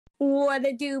What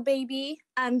it do, baby?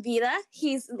 I'm Vita.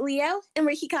 He's Leo, and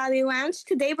we're Hikari Lounge.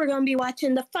 Today we're going to be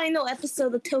watching the final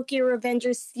episode of Tokyo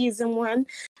Revengers Season 1.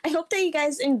 I hope that you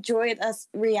guys enjoyed us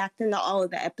reacting to all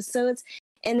of the episodes.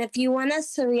 And if you want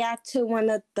us to react to one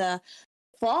of the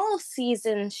fall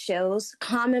season shows,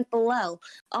 comment below.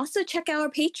 Also, check out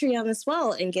our Patreon as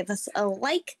well and give us a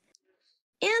like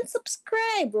and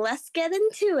subscribe. Let's get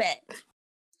into it.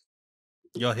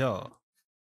 Yo.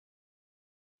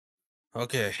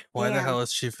 Okay, why the hell is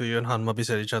Shifuyu and Hanma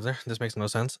beside each other? This makes no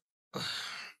sense.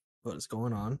 What is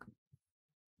going on?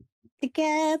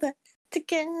 Together.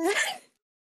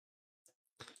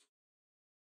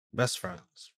 Best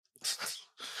friends.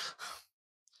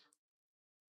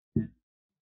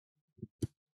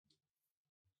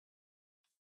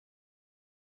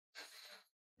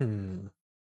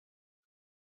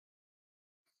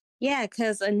 Yeah,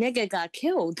 because a nigga got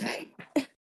killed.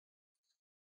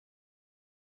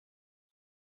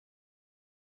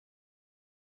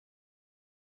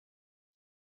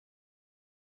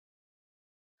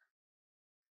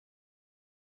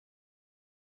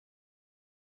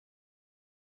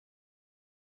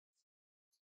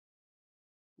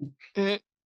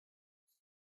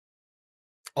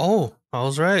 Oh, I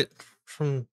was right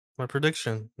from my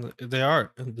prediction. They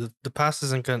are. The past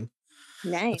isn't good.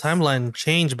 Nice. The timeline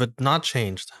changed, but not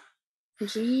changed.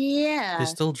 Yeah. They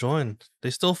still joined. They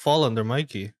still fall under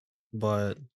Mikey,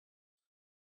 but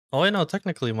oh, wait, no,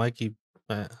 technically Mikey.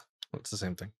 It's the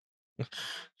same thing.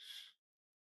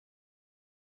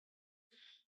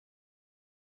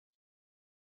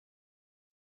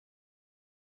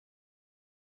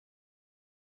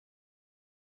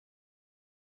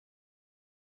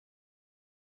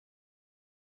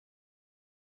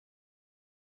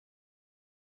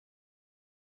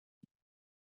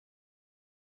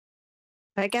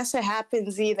 I guess it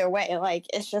happens either way. Like,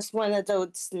 it's just one of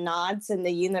those nods in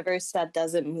the universe that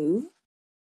doesn't move.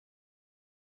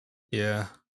 Yeah.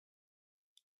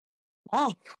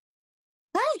 Oh.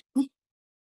 Hi.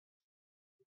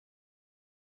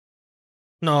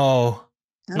 No. Oh,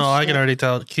 no, I can shit. already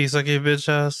tell. Kisaki bitch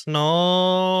ass.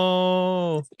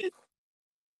 No.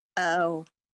 Oh.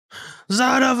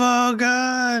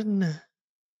 Zadafogan!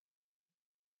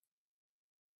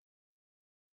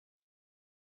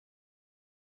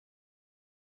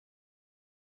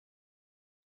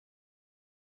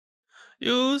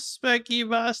 You specky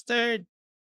bastard!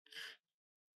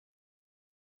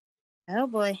 Oh,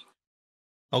 boy.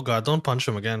 Oh god, don't punch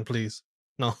him again, please.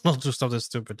 No, don't do something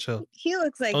stupid, chill. He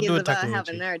looks like Don't he's do about to have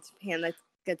a Takemichi. nerve panic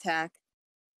attack.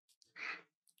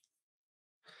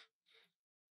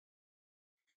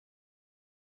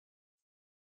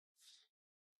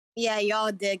 Yeah,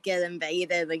 y'all did get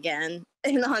invaded again.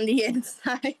 And on the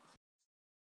inside.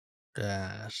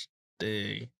 Gosh,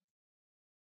 dang.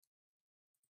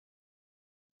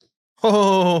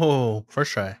 Oh,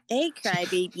 first try. Hey,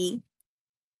 crybaby.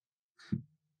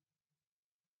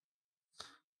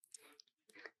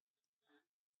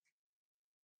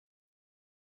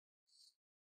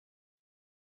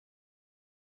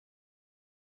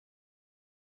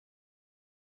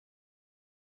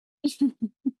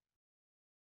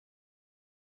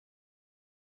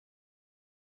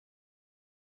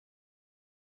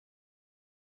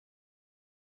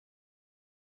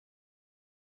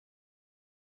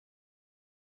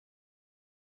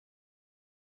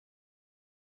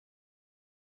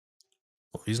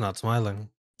 Oh, he's not smiling.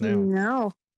 Damn.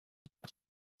 No.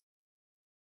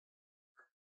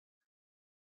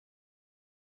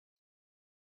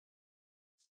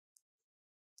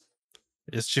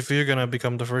 Is Chifuyu gonna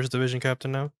become the first division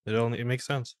captain now? It makes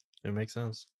sense. It makes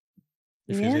sense.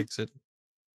 If he takes it.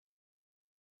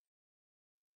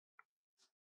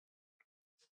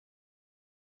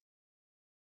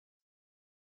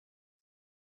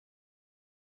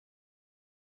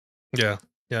 Yeah,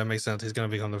 it makes sense. He's gonna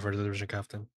become the first division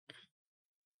captain.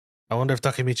 I wonder if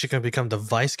Takemichi can become the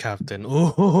vice captain.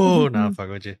 Ooh, nah, fuck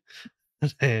with you.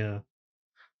 Damn.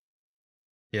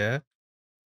 Yeah.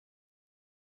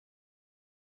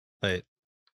 Wait.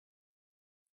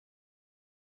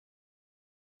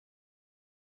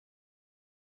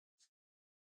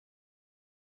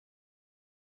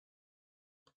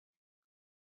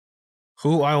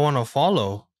 Who I want to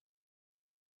follow?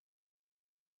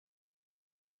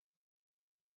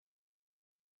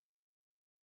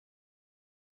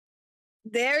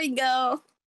 There you go.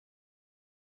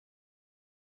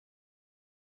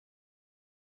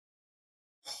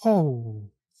 Oh,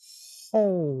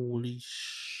 holy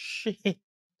shit.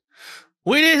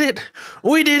 We did it!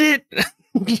 We did it!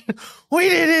 We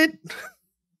did it!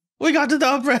 We got to the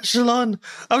upper echelon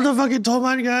of the fucking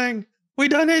Toman gang! We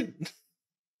done it!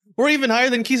 We're even higher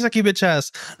than Kisaki, bitch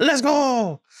ass. Let's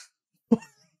go.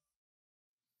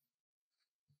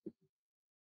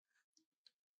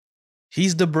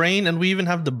 He's the brain, and we even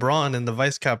have the brawn and the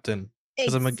vice captain.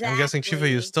 Because I'm guessing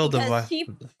Shifuyu is still the because vice.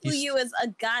 Shifuyu is a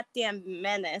goddamn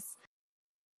menace.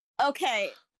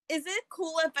 Okay, is it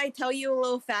cool if I tell you a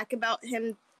little fact about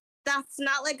him? That's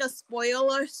not like a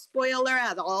spoiler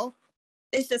at all.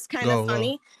 It's just kind of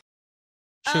funny.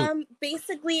 Shoot.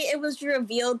 Basically, it was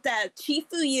revealed that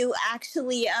Shifuyu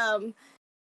actually,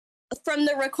 from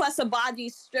the request of Baji,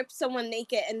 stripped someone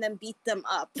naked and then beat them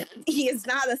up. He is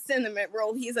not a cinnamon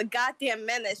roll. He's a goddamn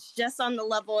menace, just on the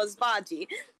level as Baji.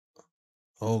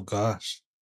 Oh gosh.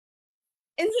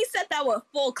 And he said that with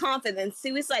full confidence.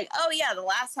 He was like, "Oh yeah, the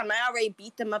last time I already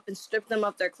beat them up and stripped them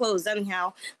of their clothes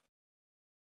anyhow."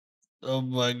 Oh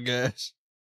my gosh.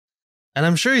 And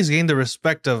I'm sure he's gained the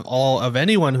respect of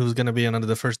anyone who's gonna be under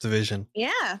the first division.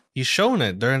 Yeah. He's shown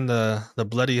it during the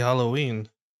bloody Halloween.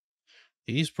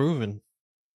 He's proven.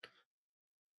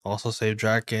 Also saved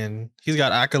Draken. He's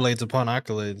got accolades upon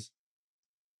accolades.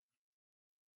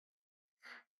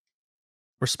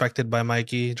 Respected by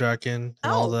Mikey, Draken,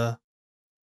 and all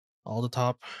the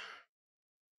top.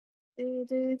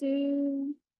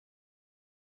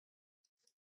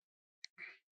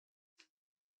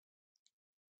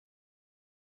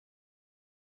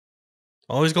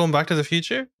 Oh, he's going back to the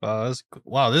future?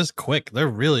 Wow, this is quick. They're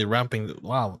really ramping.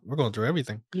 Wow, we're going through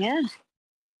everything. Yeah.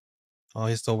 Oh,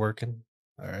 he's still working.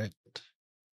 All right.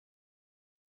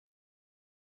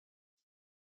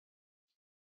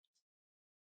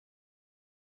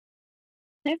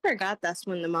 I forgot that's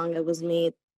when the manga was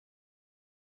made.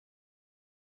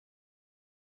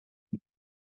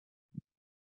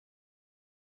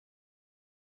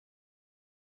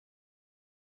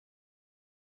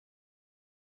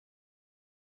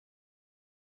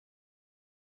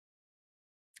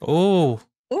 Oh.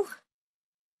 Ooh.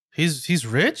 He's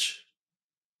rich?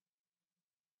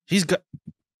 He got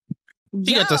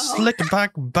the slick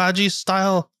back Baji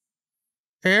style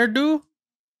hairdo?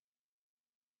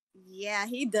 Yeah,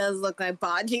 he does look like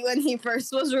Baji when he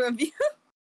first was revealed.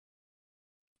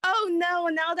 Oh no,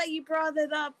 now that you brought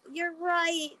it up, you're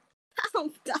right.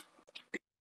 Oh god.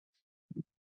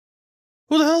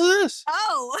 Who the hell is this?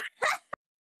 Oh.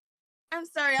 I'm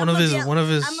sorry. One of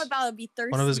his I'm about to be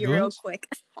thirsty one of his goons? real quick.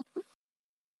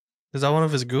 Is that one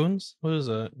of his goons? What is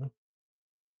that?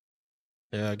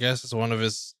 Yeah, I guess it's one of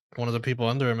the people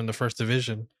under him in the first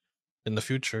division in the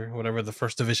future, whatever the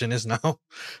first division is now.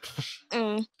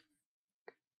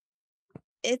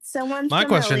 It's someone My familiar.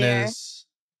 question is,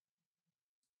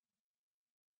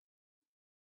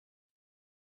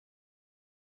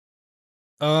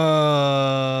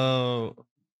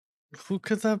 who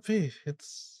could that be?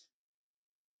 It's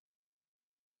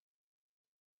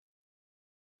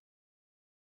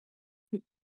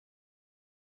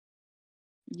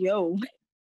Yo.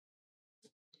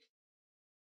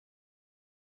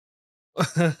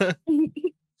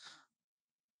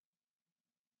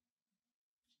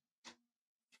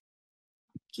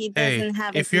 He doesn't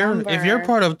have his number. If you're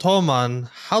part of Toman,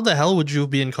 how the hell would you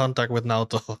be in contact with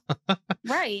Naoto?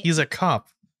 Right. He's a cop.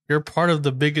 You're part of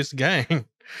the biggest gang.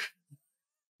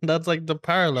 That's like the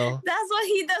parallel. That's what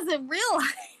he doesn't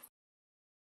realize.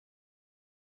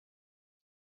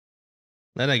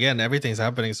 Then again, everything's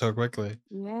happening so quickly.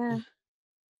 Yeah.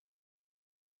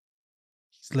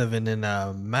 He's living in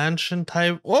a mansion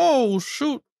type. Oh,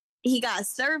 shoot. He got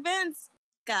servants,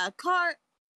 got a car.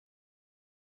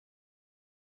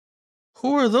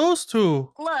 Who are those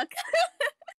two? Look.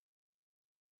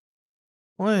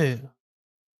 Wait.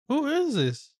 Who is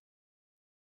this?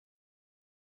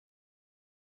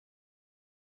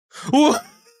 What?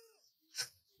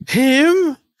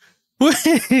 Him?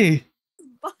 Wait.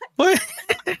 Wait.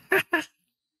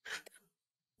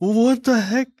 What the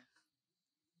heck?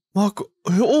 Marco.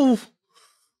 Oh.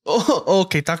 Oh,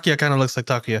 okay. Takia kind of looks like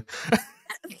Takia.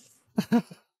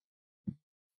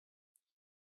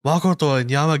 Makoto and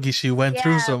Yamagishi went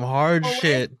through some hard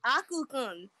shit.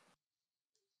 Aku-kun?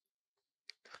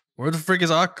 Where the frick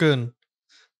is Akun?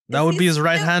 That would be his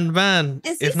right-hand man,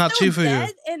 if not Chifuyu.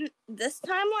 Dead in this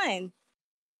timeline?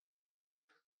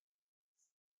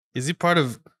 Is he part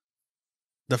of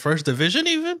the first division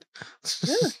even?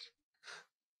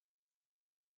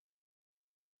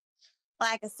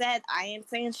 Like I said, I ain't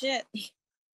saying shit.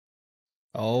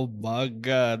 Oh my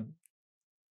god.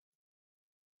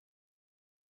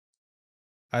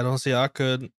 I don't see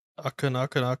Akun.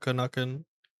 Akun.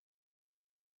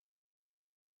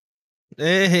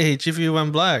 Hey, Chifuyu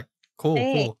went black.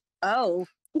 Cool. Oh.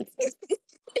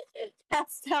 That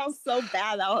sounds so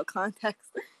bad out of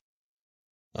context.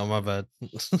 Oh, my bad.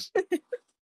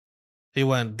 He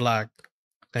went black,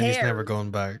 and he's never Haired.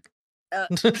 going back. Uh,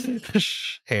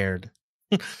 Haired.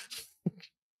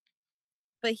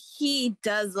 but he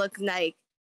does look like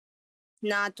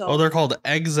not Oh, they're Tolman. called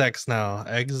execs now.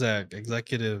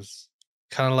 Executives.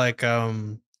 Kind of like how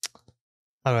do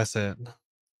I say it?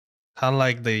 Kind of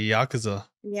like the Yakuza,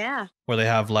 Yeah. where they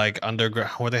have like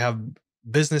underground, where they have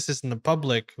businesses in the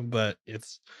public, but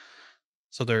it's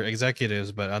so they're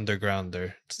executives, but underground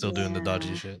they're still doing the dodgy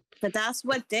Yeah. shit. But that's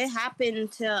what did happen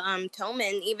to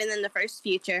Tolman even in the first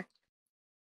future.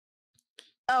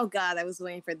 Oh god, I was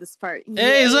waiting for this part.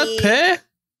 Hey, is that Yay. Pe?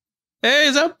 Hey,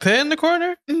 is that Pe in the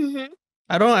corner? Mm-hmm.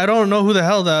 I don't know who the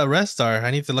hell the rest are.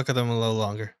 I need to look at them a little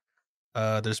longer.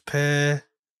 There's Pe.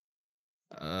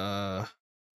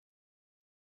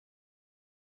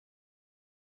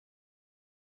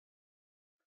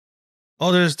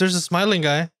 Oh, there's a smiling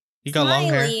guy. He got long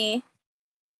hair. Smiley.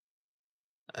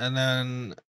 And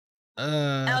then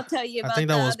I'll tell you I about think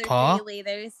the that was other Pa. three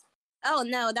leaders. Oh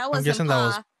no, that I'm wasn't guessing that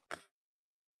was Pa.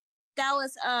 That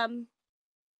was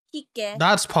Kike.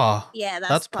 that's Pa. Yeah,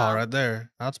 That's Pa Pa. right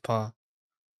there. That's Pa.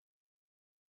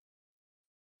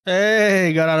 Hey,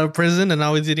 he got out of prison and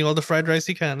now he's eating all the fried rice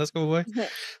he can. Let's go, boy.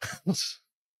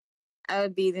 I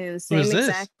would be doing the Who same is this?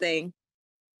 exact thing.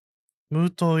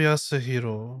 Muto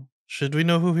Yasuhiro. Should we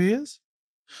know who he is?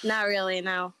 Not really,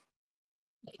 no.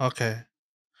 Okay.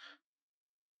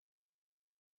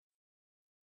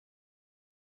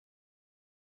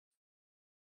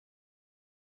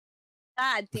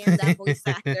 God damn that voice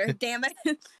actor. Damn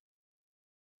it.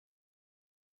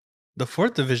 The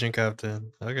 4th Division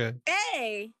captain. Okay.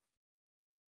 Hey!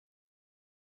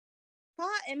 Pa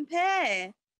and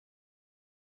Pe.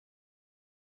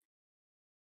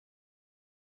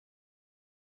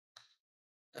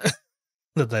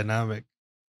 The dynamic.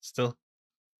 Still.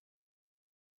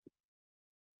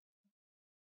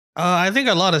 I think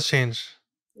a lot has changed.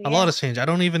 A lot has changed. I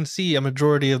don't even see a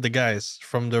majority of the guys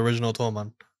from the original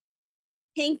Toman.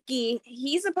 Pinky,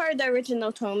 he's a part of the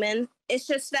original Toman. It's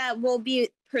just that we'll be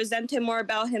presenting more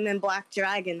about him in Black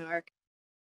Dragon arc.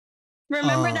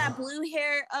 Remember that blue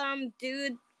hair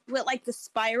dude with like the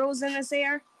spirals in his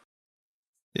hair?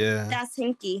 Yeah. That's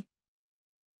Hinky.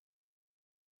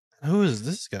 Who is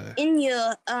this guy?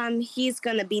 Inya, he's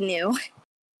gonna be new.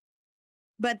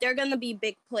 But they're gonna be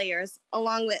big players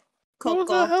along with Coco. Who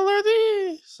the hell are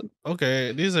these?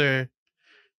 Okay, these are.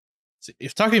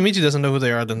 If Takemichi doesn't know who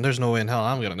they are, then there's no way in hell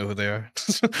I'm gonna know who they are.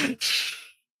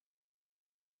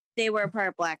 They were part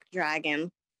of Black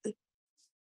Dragon.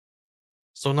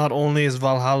 So not only is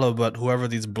Valhalla, but whoever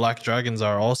these Black Dragons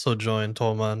are also joined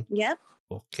Toman. Yep.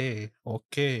 Okay.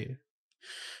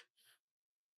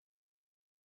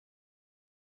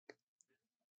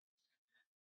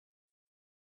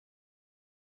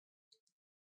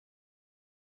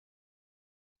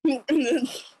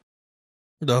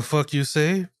 The fuck you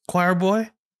say, choir boy?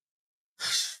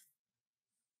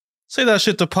 Say that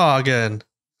shit to Pa again.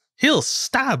 He'll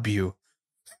stab you.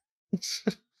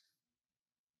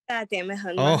 God damn it,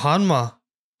 Hanma. Oh, Hanma.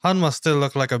 Hanma still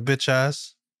look like a bitch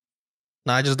ass.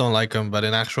 Nah, I just don't like him, but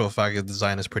in actual fact, his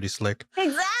design is pretty slick.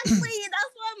 Exactly.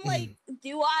 That's what I'm like.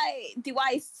 Do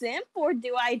I simp or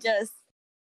do I just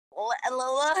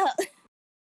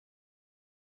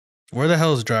Where the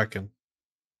hell is Draken?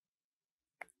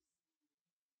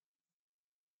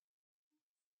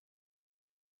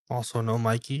 Also, no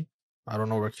Mikey. I don't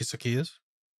know where Kisaki is.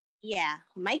 Yeah,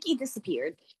 Mikey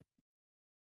disappeared.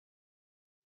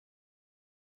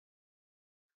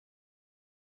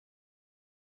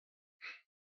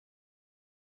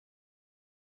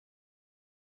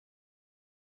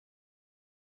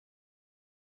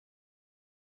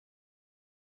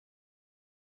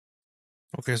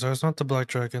 Okay, so it's not the Black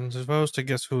Dragons. If I was to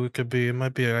guess who it could be, it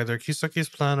might be either Kisaki's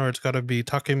plan or it's got to be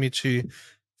Takemichi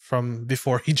from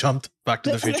before he jumped back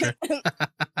to the future.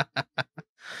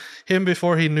 Him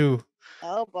before he knew.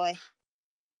 Oh boy.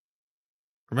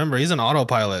 Remember, he's an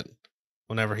autopilot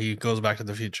whenever he goes back to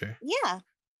the future. Yeah.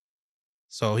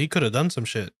 So he could have done some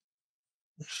shit.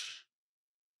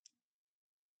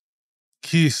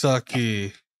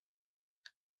 Kisaki.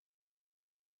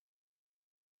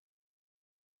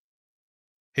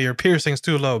 Hey, your piercing's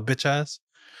too low, bitch ass.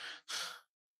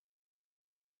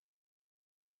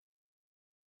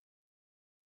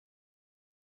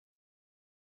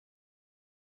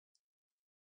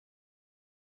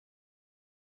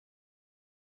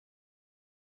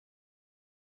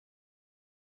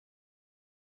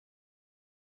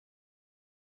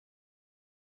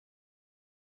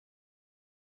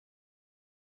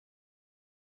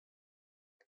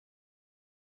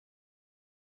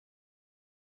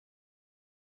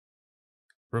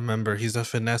 Remember, he's a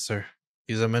finesser.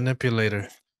 He's a manipulator.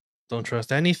 Don't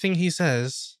trust anything he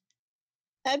says.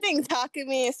 I think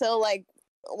Takumi is so like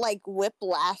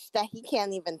whiplash that he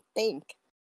can't even think.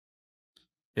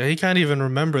 Yeah, he can't even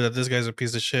remember that this guy's a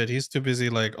piece of shit. He's too busy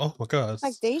like, oh my god,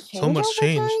 Like they change so much over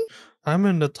change. time? I'm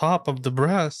in the top of the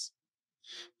brass.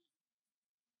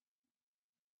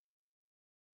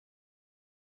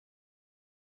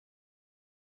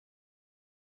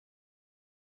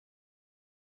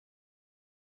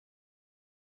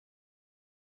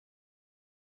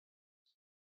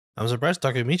 I'm surprised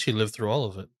Takemichi lived through all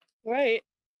of it. Right.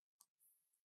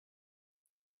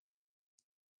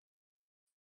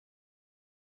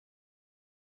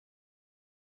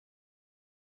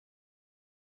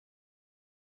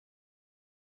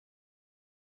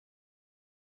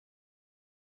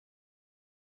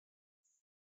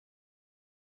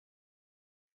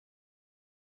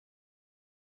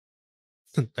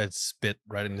 I'd spit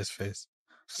right in his face.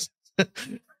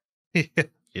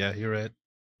 Yeah, you're right.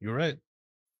 You're right.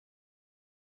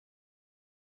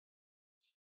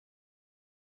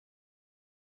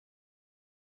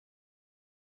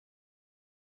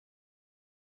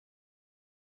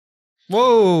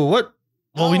 Whoa, what?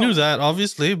 Well, we knew Oh. that,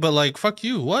 obviously, but like, fuck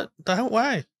you. What the hell?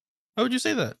 Why? Why would you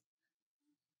say that?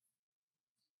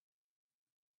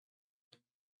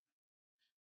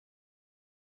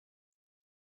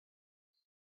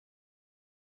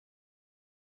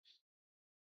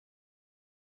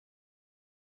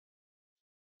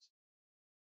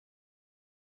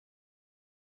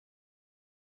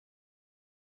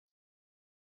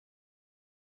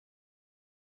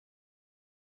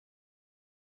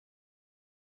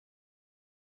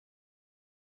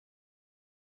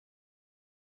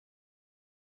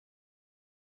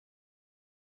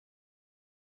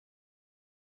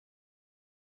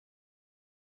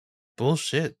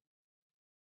 Bullshit.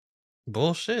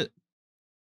 Bullshit.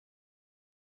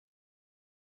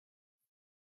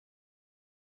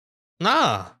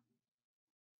 Nah.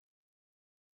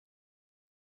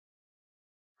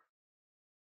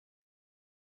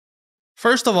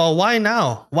 First of all, why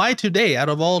now? Why today out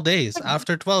of all days?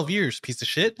 After 12 years, piece of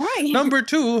shit. Right. Number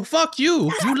 2, fuck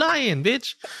you. You lying,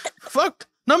 bitch. Fuck.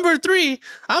 Number 3,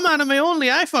 I'm anime only.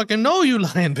 I fucking know you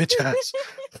lying, bitch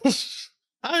ass.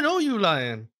 I know you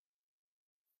lying.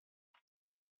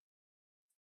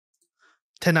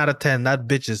 10 out of 10. That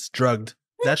bitch is drugged.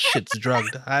 That shit's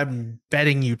drugged. I'm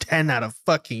betting you 10 out of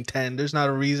fucking 10. There's not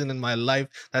a reason in my life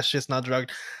that shit's not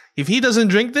drugged. If he doesn't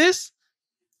drink this,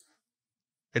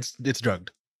 it's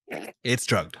drugged. It's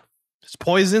drugged. It's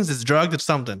poisons, it's drugged, it's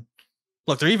something.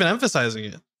 Look, they're even emphasizing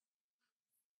it.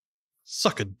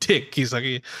 Suck a dick,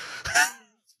 Kisaki.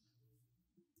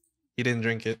 He didn't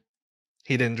drink it.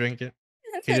 He didn't drink it.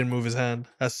 He didn't move his hand.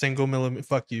 A single millimeter.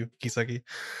 Fuck you, Kisaki.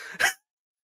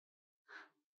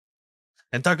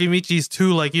 And Takemichi's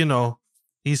too, like, you know,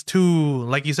 he's too,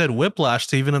 like you said, whiplash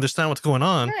to even understand what's going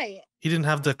on. Right. He didn't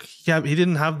have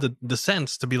the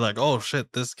sense to be like, oh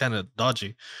shit, this is kind of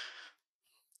dodgy.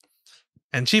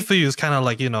 And Chifuyu is kind of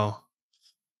like, you know,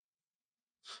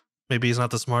 maybe he's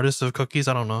not the smartest of cookies.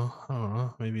 I don't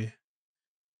know. Maybe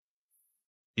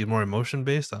he's more emotion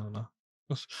based. I don't know.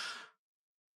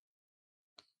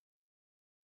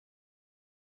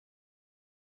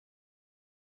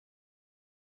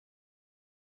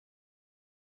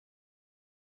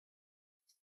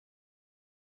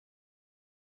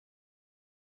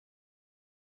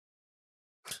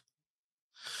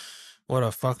 What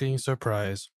a fucking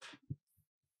surprise.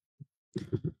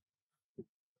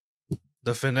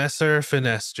 The finesser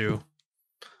finessed you.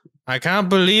 I can't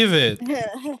believe it.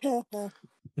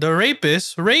 The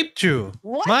rapist raped you.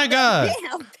 What My the God.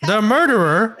 damn? The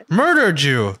murderer murdered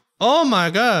you. Oh my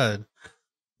God.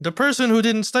 The person who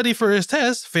didn't study for his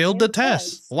test failed the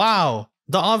test. Wow.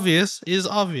 The obvious is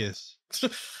obvious.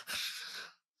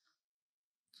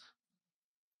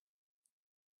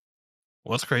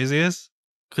 What's crazy is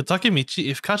Takemichi,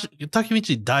 if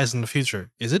Takemichi dies in the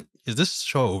future, is this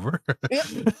show over? Yep.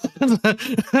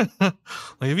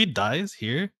 Like if he dies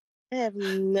here? I have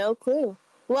no clue.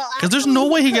 Well, Because there's no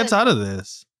way he gets out of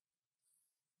this.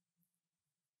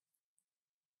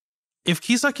 If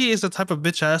Kisaki is the type of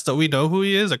bitch ass that we know who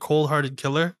he is, a cold-hearted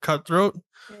killer, cutthroat,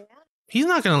 he's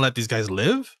not gonna let these guys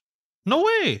live. No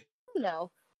way.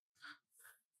 No.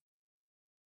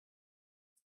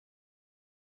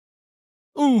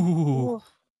 Ooh.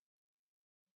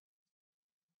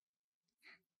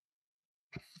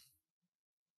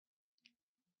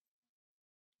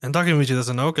 And Takemichi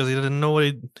doesn't know because he didn't know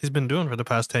what he's been doing for the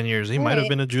past 10 years. He might have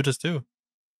been a Judas too.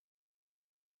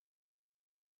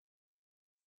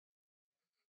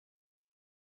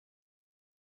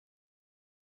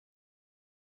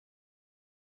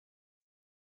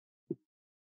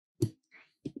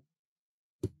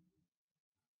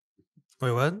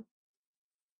 Wait, what?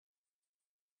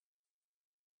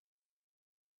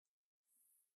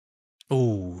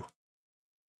 Ooh.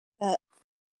 Uh,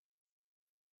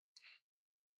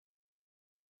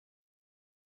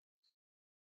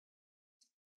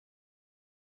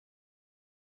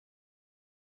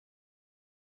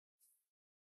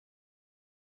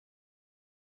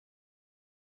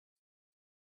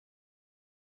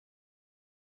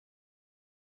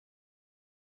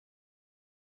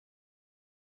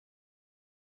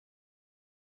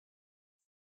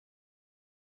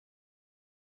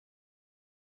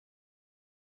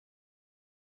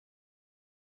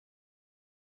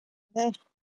 uh,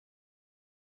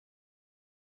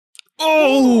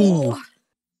 Oh!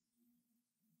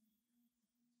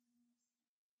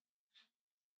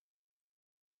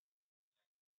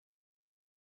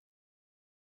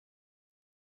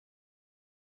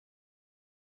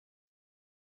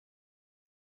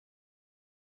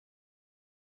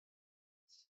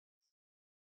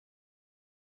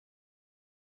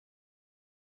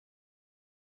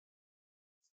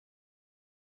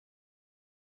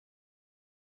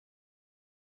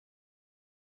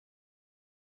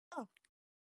 oh!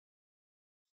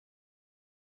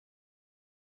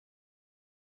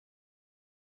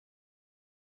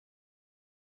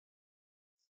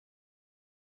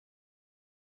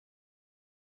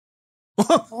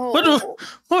 Oh. What the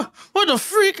Oh. what the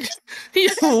freak?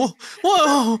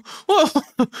 Whoa, whoa,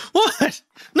 what?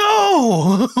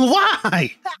 No!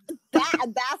 Why?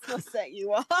 That's what set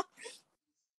you off.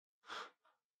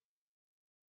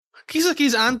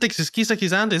 Kisaki's antics is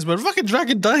Kisaki's antics, but fucking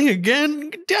dragon dying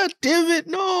again? God damn it,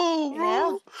 no, Yeah.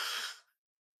 bro.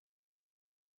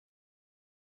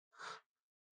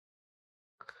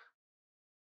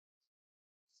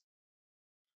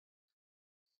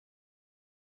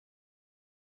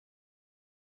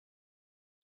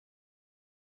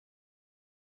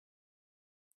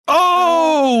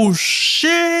 Oh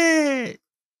shit!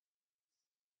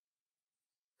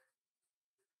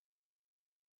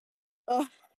 Oh.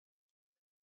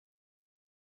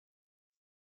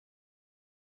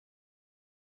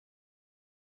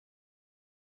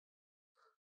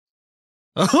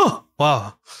 Oh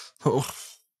wow. Oh.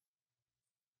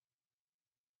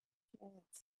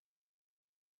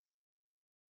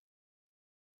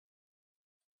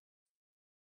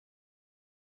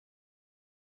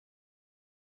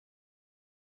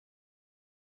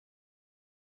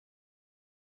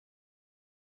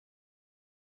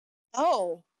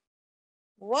 Oh.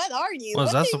 What are you? What is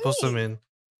What that do you supposed to mean? mean?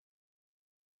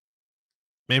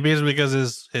 Maybe it's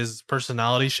because his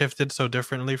personality shifted so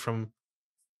differently from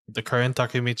the current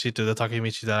Takemichi to the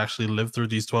Takemichi that actually lived through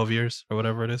these 12 years or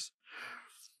whatever it is.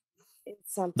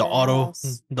 It's The something auto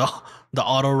else. the the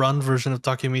auto run version of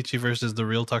Takemichi versus the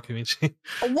real Takemichi.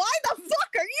 Why the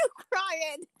fuck are you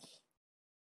crying?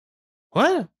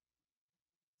 What?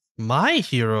 My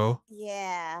hero?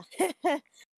 Yeah.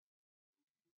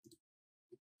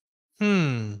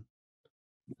 Hmm.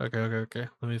 Okay.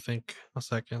 Let me think a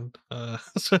second.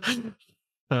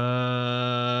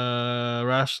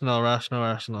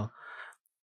 Rational.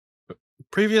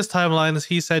 Previous timelines,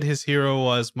 he said his hero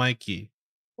was Mikey.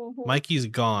 Mhm. Mikey's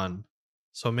gone,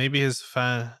 so maybe he's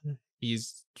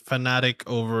fanatic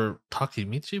over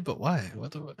Takemichi. But why?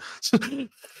 What the?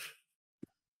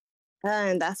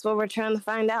 And that's what we're trying to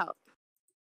find out.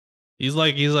 he's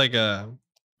like a.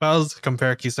 If I was to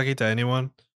compare Kisaki to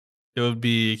anyone, it would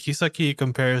be Kisaki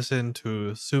comparison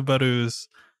to Subaru's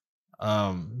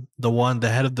the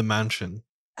head of the mansion,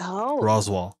 Oh.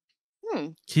 Roswell. Hmm.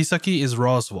 Kisaki is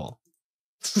Roswell.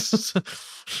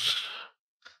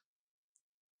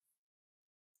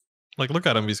 Like, look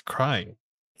at him, he's crying.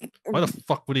 Why the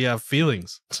fuck would he have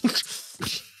feelings?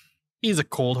 He's a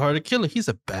cold-hearted killer. He's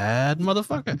a bad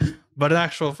motherfucker. But in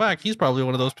actual fact, he's probably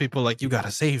one of those people like, you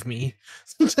gotta save me.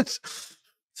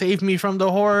 Save me from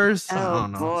the horrors. I Oh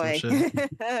don't know, some boy.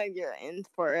 shit. You're in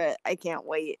for it. I can't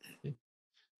wait.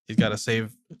 He's gotta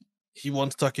save. He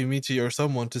wants Takemichi or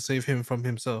someone to save him from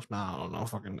himself. Nah, I don't know.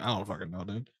 I don't fucking know,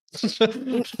 dude.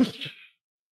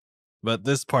 But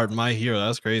this part, my hero,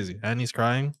 that's crazy. And he's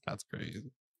crying. That's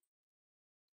crazy.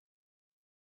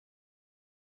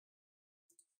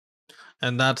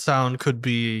 And that sound could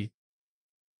be.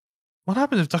 What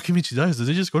happens if Takemichi dies? Does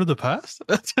he just go to the past?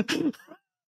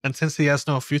 And since he has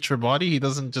no future body, he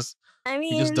I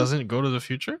he just mean, doesn't go to the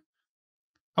future.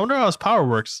 I wonder how his power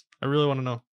works. I really want to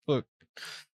know. Look,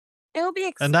 it'll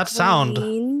be and that sound,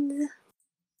 explained.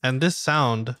 and this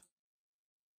sound,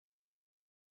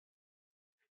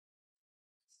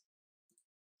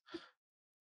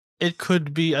 it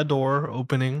could be a door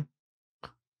opening,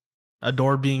 a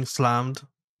door being slammed,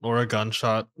 Or a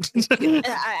gunshot.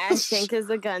 I think it's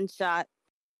a gunshot.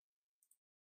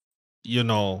 You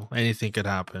know, anything could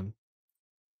happen.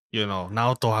 You know,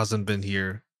 Naoto hasn't been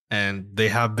here, and they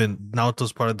have been.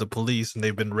 Naoto's part of the police, and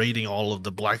they've been raiding all of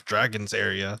the Black Dragons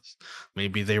areas.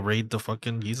 Maybe they raid the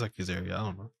fucking Gizaki's area. I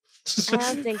don't know.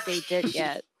 I don't think they did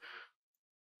yet.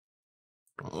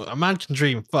 A man can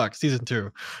dream. Fuck, season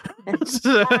 2.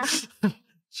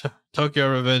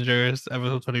 Tokyo Revengers,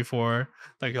 episode 24.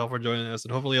 Thank you all for joining us,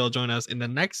 and hopefully you'll join us in the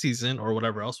next season or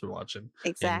whatever else we're watching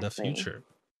in the future.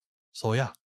 So yeah,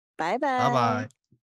 Bye-bye. bye bye.